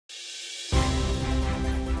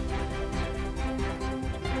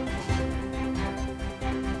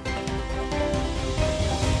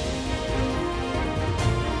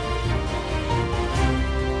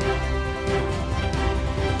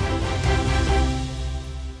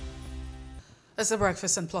It's a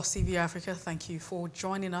breakfast on Plus TV Africa. Thank you for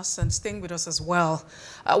joining us and staying with us as well.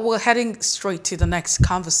 We're heading straight to the next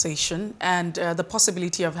conversation and the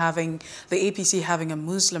possibility of having the APC having a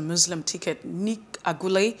Muslim ticket. Nick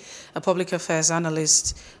Agule, a public affairs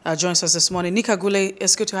analyst, joins us this morning. Nick Agule,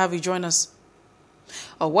 it's good to have you join us.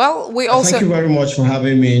 Thank you very much for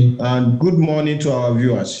having me, and good morning to our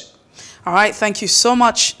viewers. All right, thank you so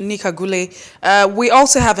much, Nick Agule. We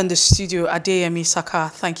also have in the studio Adeyemi,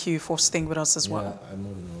 Saka. Thank you for staying with us as well. Yeah, I'm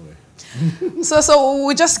moving away. So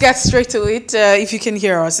we'll just get straight to it, if you can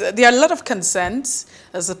hear us. There are a lot of concerns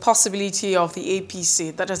as a possibility of the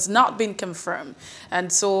APC that has not been confirmed,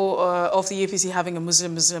 and so of the APC having a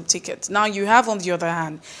Muslim ticket. Now you have, on the other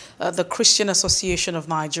hand, the Christian Association of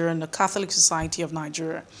Nigeria and the Catholic Society of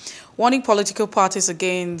Nigeria, warning political parties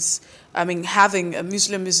against having a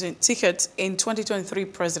Muslim ticket in 2023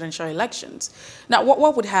 presidential elections. Now,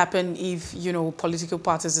 what would happen if, political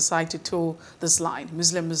parties decide to toe this line,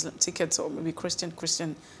 Muslim tickets or maybe Christian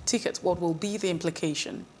tickets? What will be the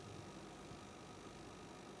implication?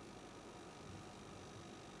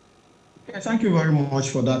 Thank you very much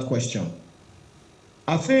for that question.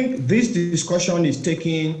 I think this discussion is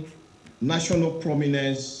taking national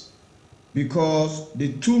prominence because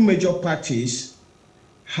the two major parties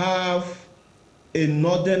have a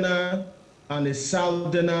northerner and a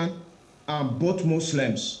southerner, and both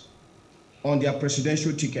Muslims on their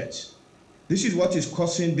presidential tickets. This is what is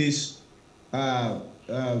causing this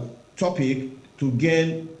topic to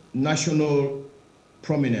gain national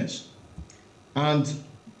prominence. And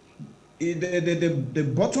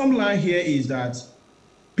the bottom line here is that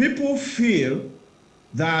people feel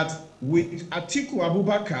that with Atiku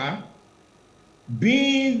Abubakar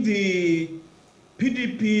being the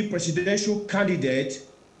PDP presidential candidate,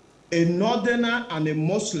 a northerner and a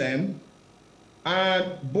Muslim,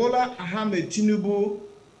 and Bola Ahmed Tinubu,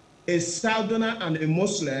 a southerner and a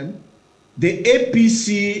Muslim, the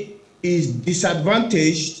APC is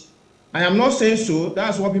disadvantaged. I am not saying so,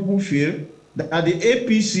 that's what people feel, that the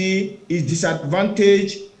APC is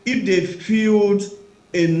disadvantaged if they field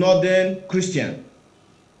a northern Christian.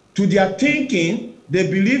 To their thinking, they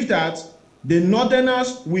believe that the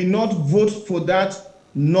northerners will not vote for that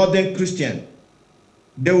northern Christian.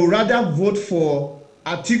 They will rather vote for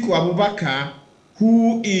Atiku Abubakar,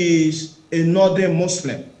 who is a northern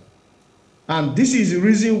Muslim. And this is the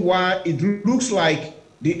reason why it looks like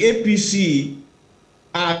the APC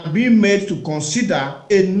are being made to consider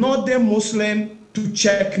a northern Muslim to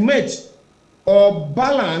checkmate or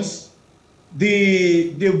balance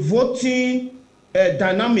the voting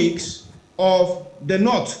dynamics of the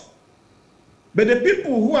north. But the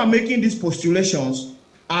people who are making these postulations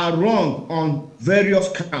are wrong on various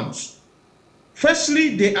counts.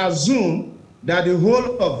 Firstly, they assume that the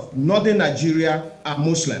whole of northern Nigeria are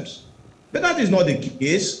Muslims. But that is not the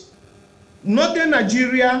case. Northern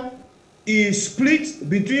Nigeria is split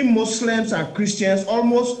between Muslims and Christians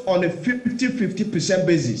almost on a 50-50%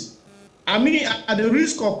 basis. I mean, at the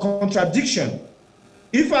risk of contradiction,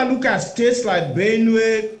 if I look at states like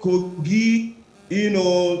Benue, Kogi,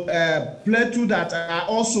 Plateau, that are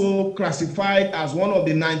also classified as one of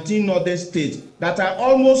the 19 northern states that are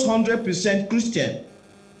almost 100% Christian,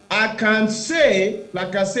 I can say,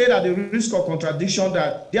 like I said, at the risk of contradiction,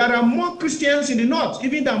 that there are more Christians in the north,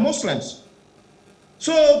 even than Muslims.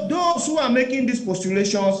 So those who are making these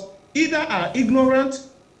postulations either are ignorant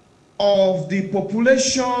of the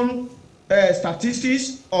population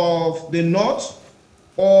statistics of the north,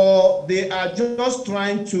 or they are just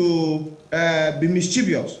trying to be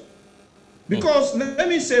mischievous. Because let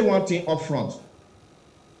me say one thing up front.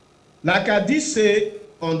 Like I did say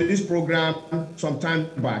on this program some time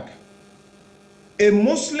back, a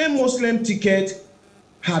Muslim ticket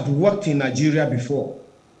had worked in Nigeria before.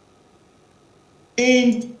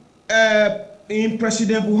 In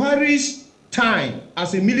President Buhari's time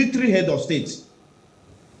as a military head of state,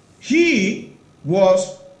 he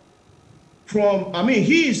was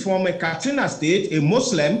he is from a Katsina state, a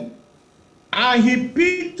Muslim, and he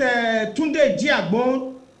picked Tunde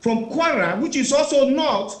Diagbon from Kwara, which is also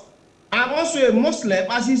north, and also a Muslim,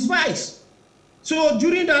 as his vice. So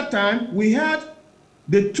during that time, we had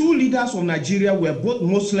the two leaders of Nigeria were both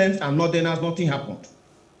Muslims and northerners, nothing happened.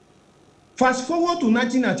 Fast forward to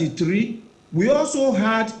 1993, we also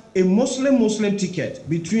had a Muslim ticket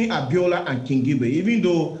between Abiola and Kingibe, even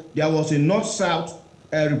though there was a north-south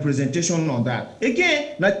representation on that.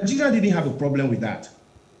 Again, Nigeria didn't have a problem with that.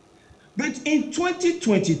 But in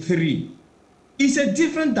 2023, it's a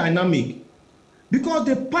different dynamic, because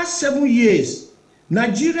the past 7 years,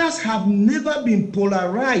 Nigerians have never been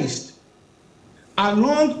polarized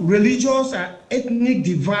along religious and ethnic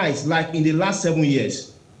divides like in the last 7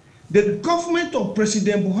 years. The government of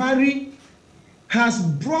President Buhari has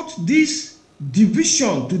brought this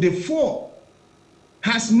division to the fore,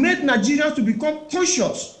 has made Nigerians to become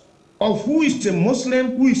conscious of who is a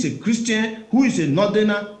Muslim, who is a Christian, who is a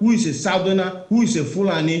Northerner, who is a Southerner, who is a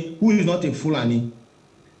Fulani, who is not a Fulani.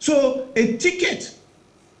 So a ticket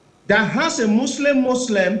that has a Muslim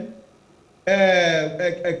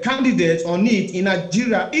a candidate on it in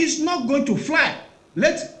Nigeria is not going to fly.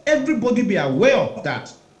 Let everybody be aware of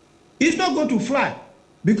that. It's not going to fly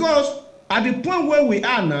because at the point where we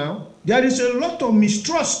are now, there is a lot of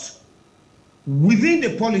mistrust within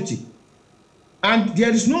the polity. And there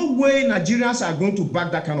is no way Nigerians are going to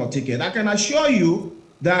back that kind of ticket. I can assure you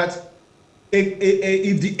that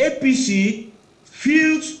if the APC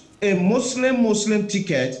fields a Muslim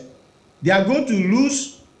ticket, they are going to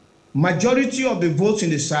lose majority of the votes in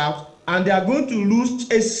the South, and they are going to lose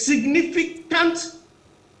a significant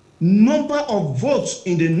number of votes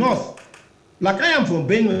in the North. Like I am from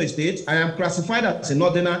Benue State, I am classified as a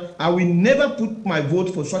Northerner. I will never put my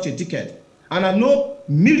vote for such a ticket. And I know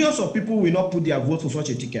millions of people will not put their vote for such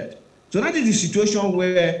a ticket. So that is the situation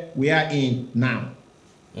where we are in now.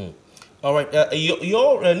 All right,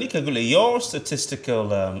 Nick Agule, your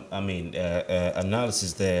statistical,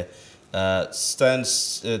 analysis there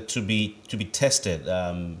stands to be tested.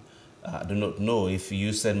 I do not know if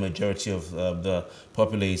you said majority of the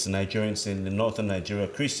population, Nigerians in the northern Nigeria,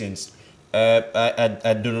 Christians.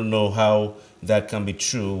 I do not know how that can be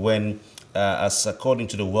true when, as according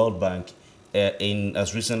to the World Bank,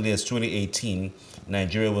 as recently as 2018,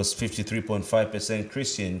 Nigeria was 53.5%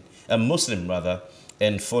 Christian, Muslim rather,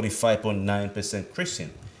 and 45.9%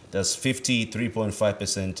 Christian. That's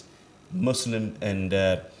 53.5% Muslim and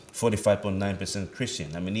 45.9%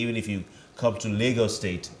 Christian. I mean, even if you come to Lagos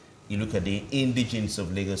State, you look at the indigenes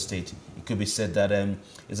of Lagos State, it could be said that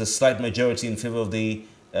there's a slight majority in favor of the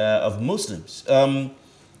of Muslims.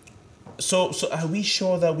 So are we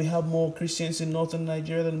sure that we have more Christians in northern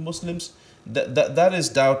Nigeria than Muslims? That is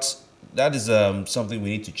doubt. That is something we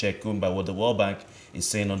need to check, going by what the World Bank is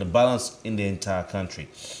saying on the balance in the entire country.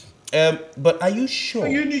 But are you sure?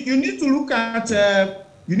 You need to look at the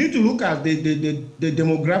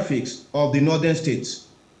demographics of the northern states.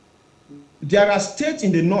 There are states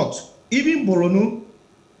in the north, even Borno,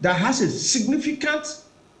 that has a significant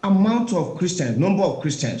amount of Christians, number of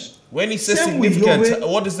Christians. When he says significant,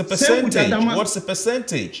 what is the percentage? What's the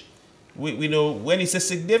percentage? We know when he says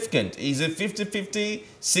significant, is it 50-50,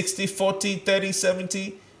 60-40,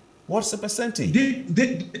 30-70? What's the percentage?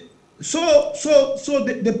 So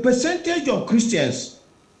the percentage of Christians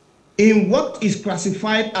in what is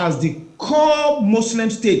classified as the core Muslim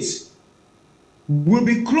states will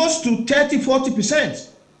be close to 30-40%.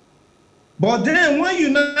 But then when you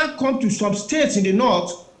now come to some states in the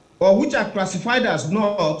north, or which are classified as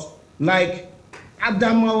north, like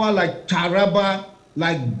Adamawa, like Taraba,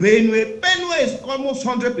 like Benue. Benue is almost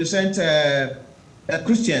 100%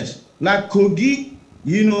 Christians. Like Kogi,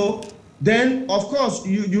 you know. Then, of course,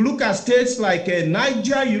 you look at states like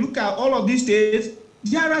Niger, you look at all of these states,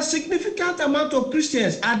 there are significant amount of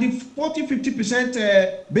Christians at the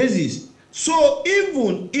 40-50% basis. So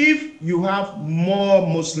even if you have more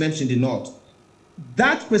Muslims in the north,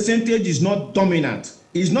 that percentage is not dominant.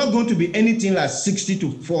 It's not going to be anything like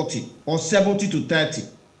 60-40 or 70-30.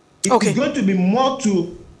 It's going to be more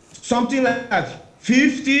to something like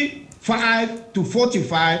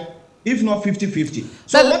 55-45, if not 50-50.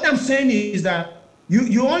 So what I'm saying is that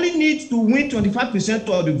you only need to win 25%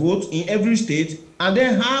 of the votes in every state and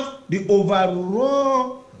then have the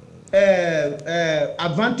overall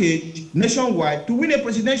advantage nationwide to win a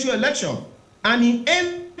presidential election. And in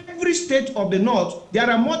every state of the north, there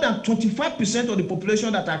are more than 25% of the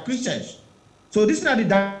population that are Christians. So these are the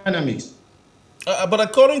dynamics. But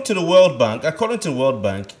according to the World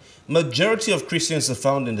Bank, majority of Christians are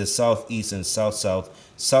found in the southeast and south-south,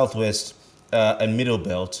 southwest, and middle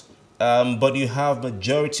belt. But you have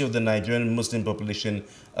majority of the Nigerian Muslim population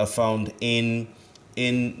are found in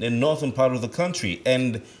the northern part of the country.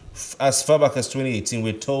 And as far back as 2018,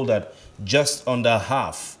 we're told that just under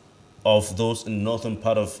half of those in the northern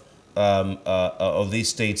part of these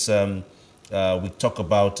states we talk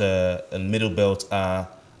about middle belt are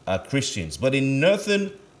Christians. But in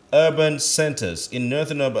northern urban centers,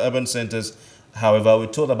 however, we're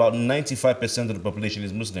told about 95% of the population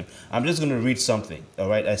is Muslim. I'm just going to read something, all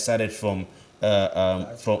right? I cited from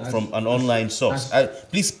an online source.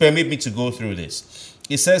 Please permit me to go through this.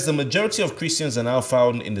 It says the majority of Christians are now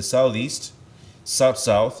found in the southeast,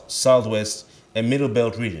 south-south, southwest, and middle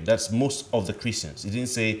belt region. That's most of the Christians. It didn't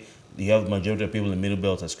say you have the majority of people in the Middle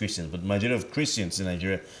Belt as Christians, but the majority of Christians in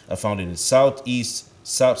Nigeria are found in the Southeast,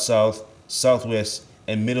 South-South, Southwest,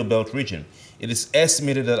 and Middle Belt region. It is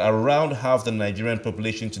estimated that around half the Nigerian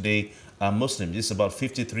population today are Muslims. This is about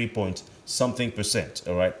 53-point-something%,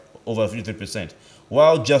 all right, over 53%.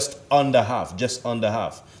 While just under half, that's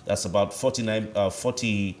about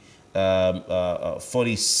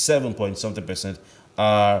 47-point-something%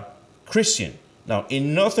 are Christian. Now,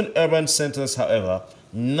 in northern urban centers, however,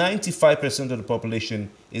 95% of the population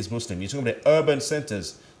is Muslim. You're talking about urban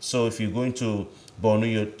centers. So if you're going to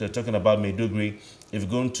Borno, you're talking about Maiduguri. If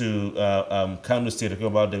you're going to Kano State, you're talking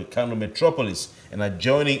about the Kano metropolis and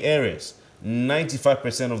adjoining areas.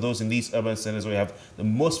 95% of those in these urban centers where you have the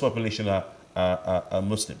most population are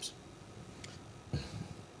Muslims.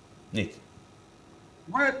 Nick?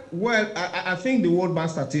 Well, I think the World Bank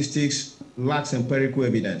statistics lacks empirical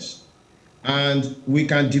evidence. And we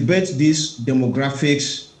can debate these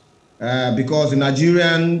demographics because the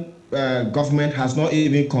Nigerian government has not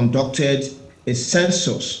even conducted a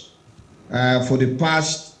census for the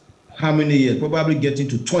past how many years, probably getting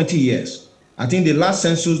to 20 years. I think the last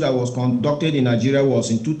census that was conducted in Nigeria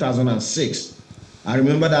was in 2006. I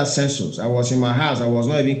remember that census. I was in my house. I was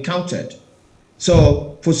not even counted.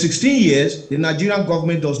 So for 16 years, the Nigerian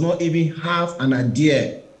government does not even have an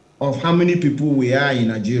idea of how many people we are in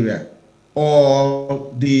Nigeria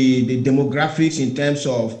or the demographics in terms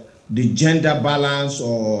of the gender balance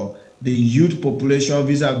or the youth population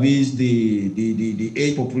vis-a-vis the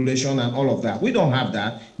age population and all of that. We don't have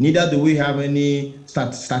that. Neither do we have any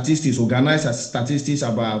statistics, organized statistics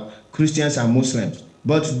about Christians and Muslims.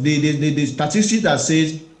 But the statistics that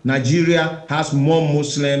says Nigeria has more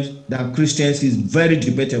Muslims than Christians is very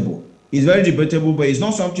debatable. It's very debatable, but it's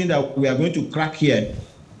not something that we are going to crack here.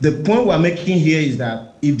 The point we're making here is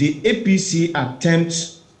that if the A.P.C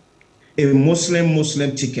attempts a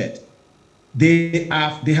Muslim ticket, they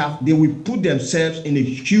will put themselves in a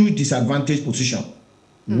huge disadvantaged position.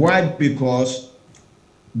 Why? Because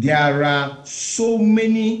there are so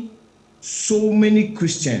many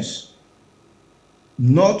Christians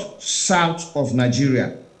north, south of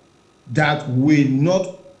Nigeria that will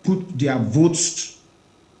not put their votes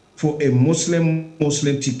for a Muslim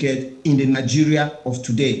ticket in the Nigeria of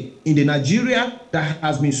today. In the Nigeria that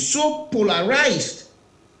has been so polarized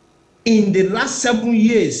in the last 7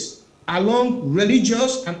 years along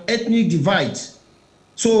religious and ethnic divides.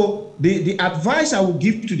 So the advice I will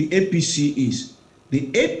give to the A.P.C is the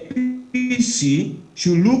A.P.C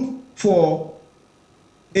should look for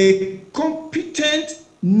a competent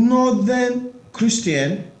northern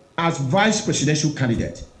Christian as vice presidential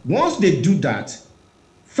candidate. Once they do that,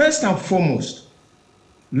 first and foremost,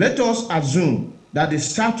 let us assume that the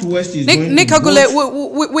Southwest is going to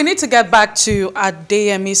Agule, we need to get back to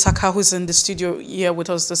Adeyemi Saka, who's in the studio here with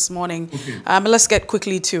us this morning. Okay. Let's get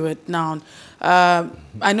quickly to it now.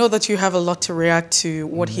 I know that you have a lot to react to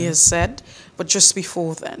what he has said, but just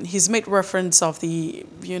before then, he's made reference of the,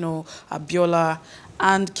 Abiola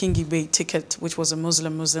and King Ibe ticket, which was a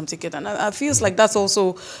Muslim ticket. And I feels like that's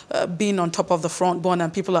also been on top of the front burner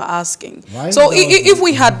and people are asking. So if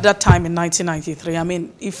we had that time in 1993, I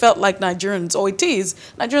mean, it felt like Nigerians, or it is,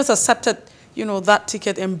 Nigerians accepted, that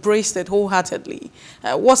ticket, embraced it wholeheartedly.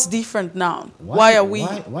 What's different now? Why are we...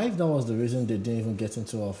 Why if that was the reason they didn't even get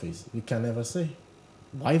into office? We can never say.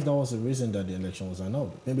 Why if that was the reason that the election was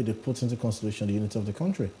annulled? Maybe they put into consideration the unity of the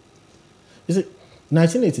country. You see,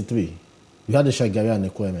 1983, you had the Shagari and the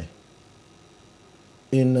Kweme.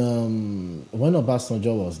 When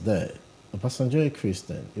Obasanjo was there, Obasanjo, a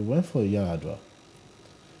Christian, he went for Yaradua.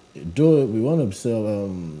 Though we want to say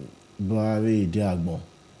Buhari Diagbon.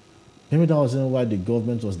 Maybe that was why the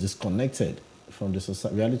government was disconnected from the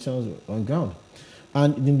society, reality on ground.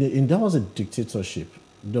 And that was a dictatorship.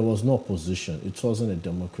 There was no opposition. It wasn't a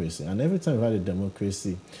democracy. And every time we've had a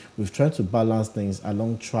democracy, we've tried to balance things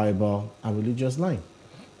along tribal and religious lines.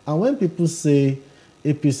 And when people say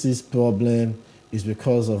A.P.C's problem is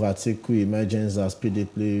because of Atiku emergence as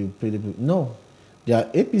PDP, no. Their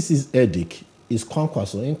A.P.C's headache is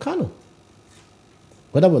Kwankwaso in Kano.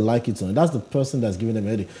 Whether we like it or not, that's the person that's giving them a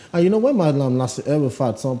headache. And when Madam Nasir El-Rufai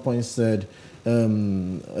at some point said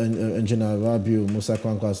Engineer Rabiu Musa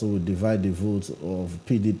Kwankwaso would divide the votes of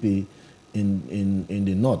PDP in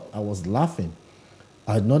the north, I was laughing.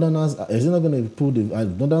 Northerners, is it not going to put the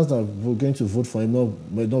Northerners that were going to vote for him? No,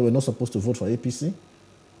 we're not supposed to vote for A.P.C.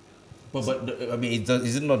 But I mean,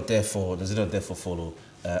 does it not therefore follow,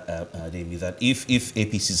 Adeyemi, that if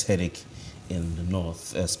A.P.C's headache in the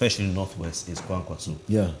north, especially northwest, is Kwankwaso,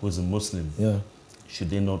 who's a Muslim, should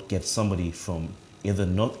they not get somebody from either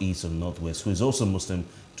northeast or northwest who is also Muslim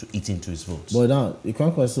eat into his votes. But now, the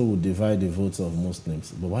Kwankwaso will divide the votes of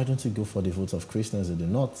Muslims. But why don't you go for the votes of Christians in the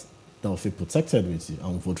north that will feel protected with you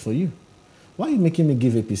and vote for you? Why are you making me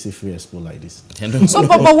give A.P.C free expo like this? So,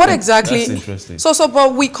 but what exactly? That's interesting. So,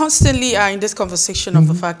 but we constantly are in this conversation of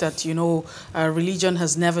the fact that, you know, religion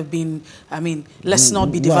has never been, I mean, let's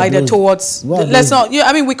not be divided towards, let's not,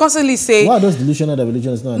 I mean, we constantly say. Why are those delusional that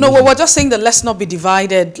religion is not? No, we're just saying that let's not be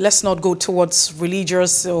divided, let's not go towards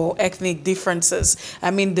religious or ethnic differences.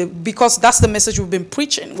 I mean, because that's the message we've been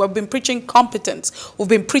preaching. We've been preaching competence. We've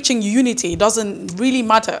been preaching unity. It doesn't really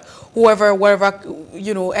matter whoever, wherever,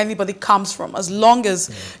 you know, anybody comes from, as long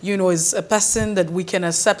as, you know, is a person that we can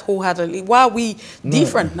accept wholeheartedly. Why are we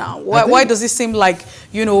different now? Why does it seem like,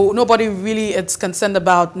 you know, nobody really is concerned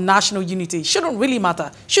about national unity? Shouldn't really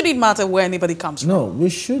matter. Should it matter where anybody comes from? No, we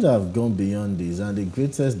should have gone beyond this. And the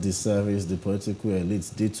greatest disservice the political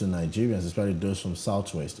elites did to Nigerians, especially those from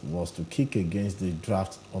Southwest, was to kick against the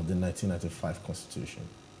draft of the 1995 Constitution.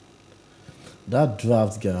 That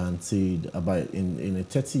draft guaranteed about in a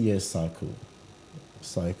 30-year cycle,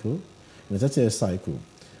 in a 30-year cycle,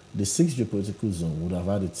 the 6th geopolitical zone would have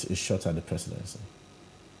had a shot at the presidency.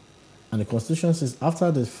 And the Constitution says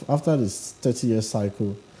after this 30-year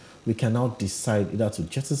cycle, we can now decide either to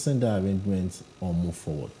jettison the arrangement or move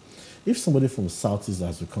forward. If somebody from Southeast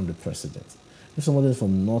has become the president, if somebody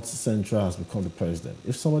from North Central has become the president,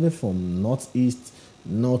 if somebody from Northeast,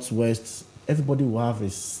 Northwest, everybody will have a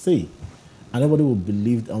say. And everybody will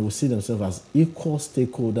believe and will see themselves as equal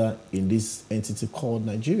stakeholder in this entity called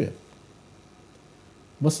Nigeria.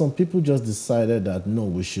 But some people just decided that, no,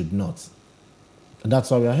 we should not. And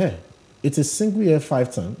that's why we are here. It's a single year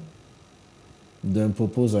 5-term, the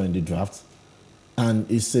proposal in the draft.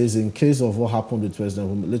 And it says in case of what happened with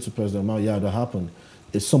little President Yadwa happened,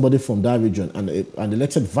 if somebody from that region and an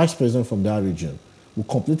elected vice president from that region will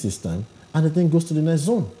complete his term, and it then goes to the next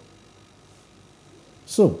zone.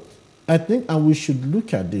 So, I think, and we should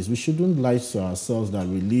look at this, we shouldn't lie to ourselves that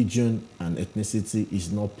religion and ethnicity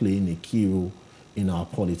is not playing a key role in our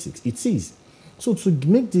politics. It is. So to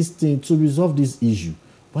make this thing, to resolve this issue,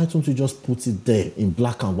 why don't we just put it there in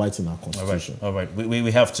black and white in our constitution? All right.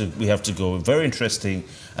 We have to go. Very interesting.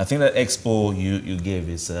 I think that expo you gave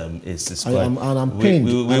is quite. I'm pained.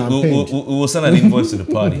 We will send an invoice to the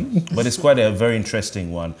party, but it's quite a very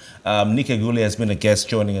interesting one. Nick Agule has been a guest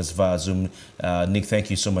joining us via Zoom. Nick, thank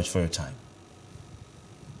you so much for your time.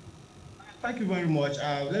 Thank you very much.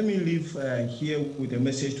 Let me leave here with a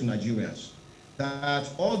message to Nigerians that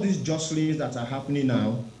all these jostlings that are happening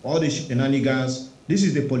now, all the shenanigans, this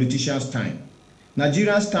is the politicians' time.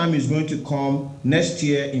 Nigerians' time is going to come next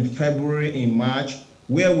year in February, in March,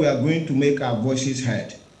 where we are going to make our voices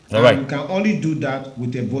heard. All right. We can only do that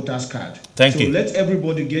with a voter's card. Thank you. So let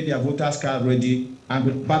everybody get their voter's card ready, and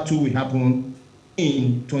the battle will happen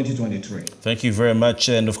in 2023. Thank you very much.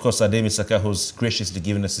 And of course, Adeyemi Saka, who's graciously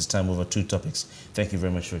given us his time over 2 topics. Thank you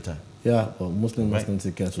very much for your time. Yeah, but Muslim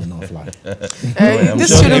tickets will not fly.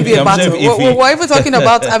 This shouldn't be a battle. We're even talking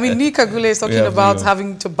about, I mean, Nick Agule is talking about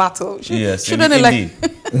having to battle. Yes, shouldn't indeed.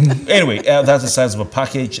 Anyway, that's the size of a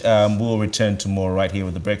package. We'll return tomorrow right here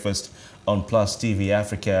with The Breakfast on Plus TV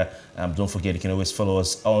Africa. Don't forget, you can always follow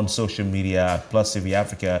us on social media at Plus TV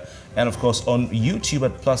Africa, and of course on YouTube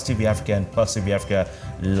at Plus TV Africa and Plus TV Africa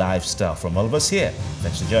Lifestyle. From all of us here,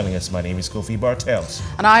 thanks for joining us. My name is Kofi Bartels.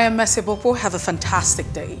 And I am Messi Bopo. Have a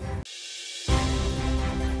fantastic day.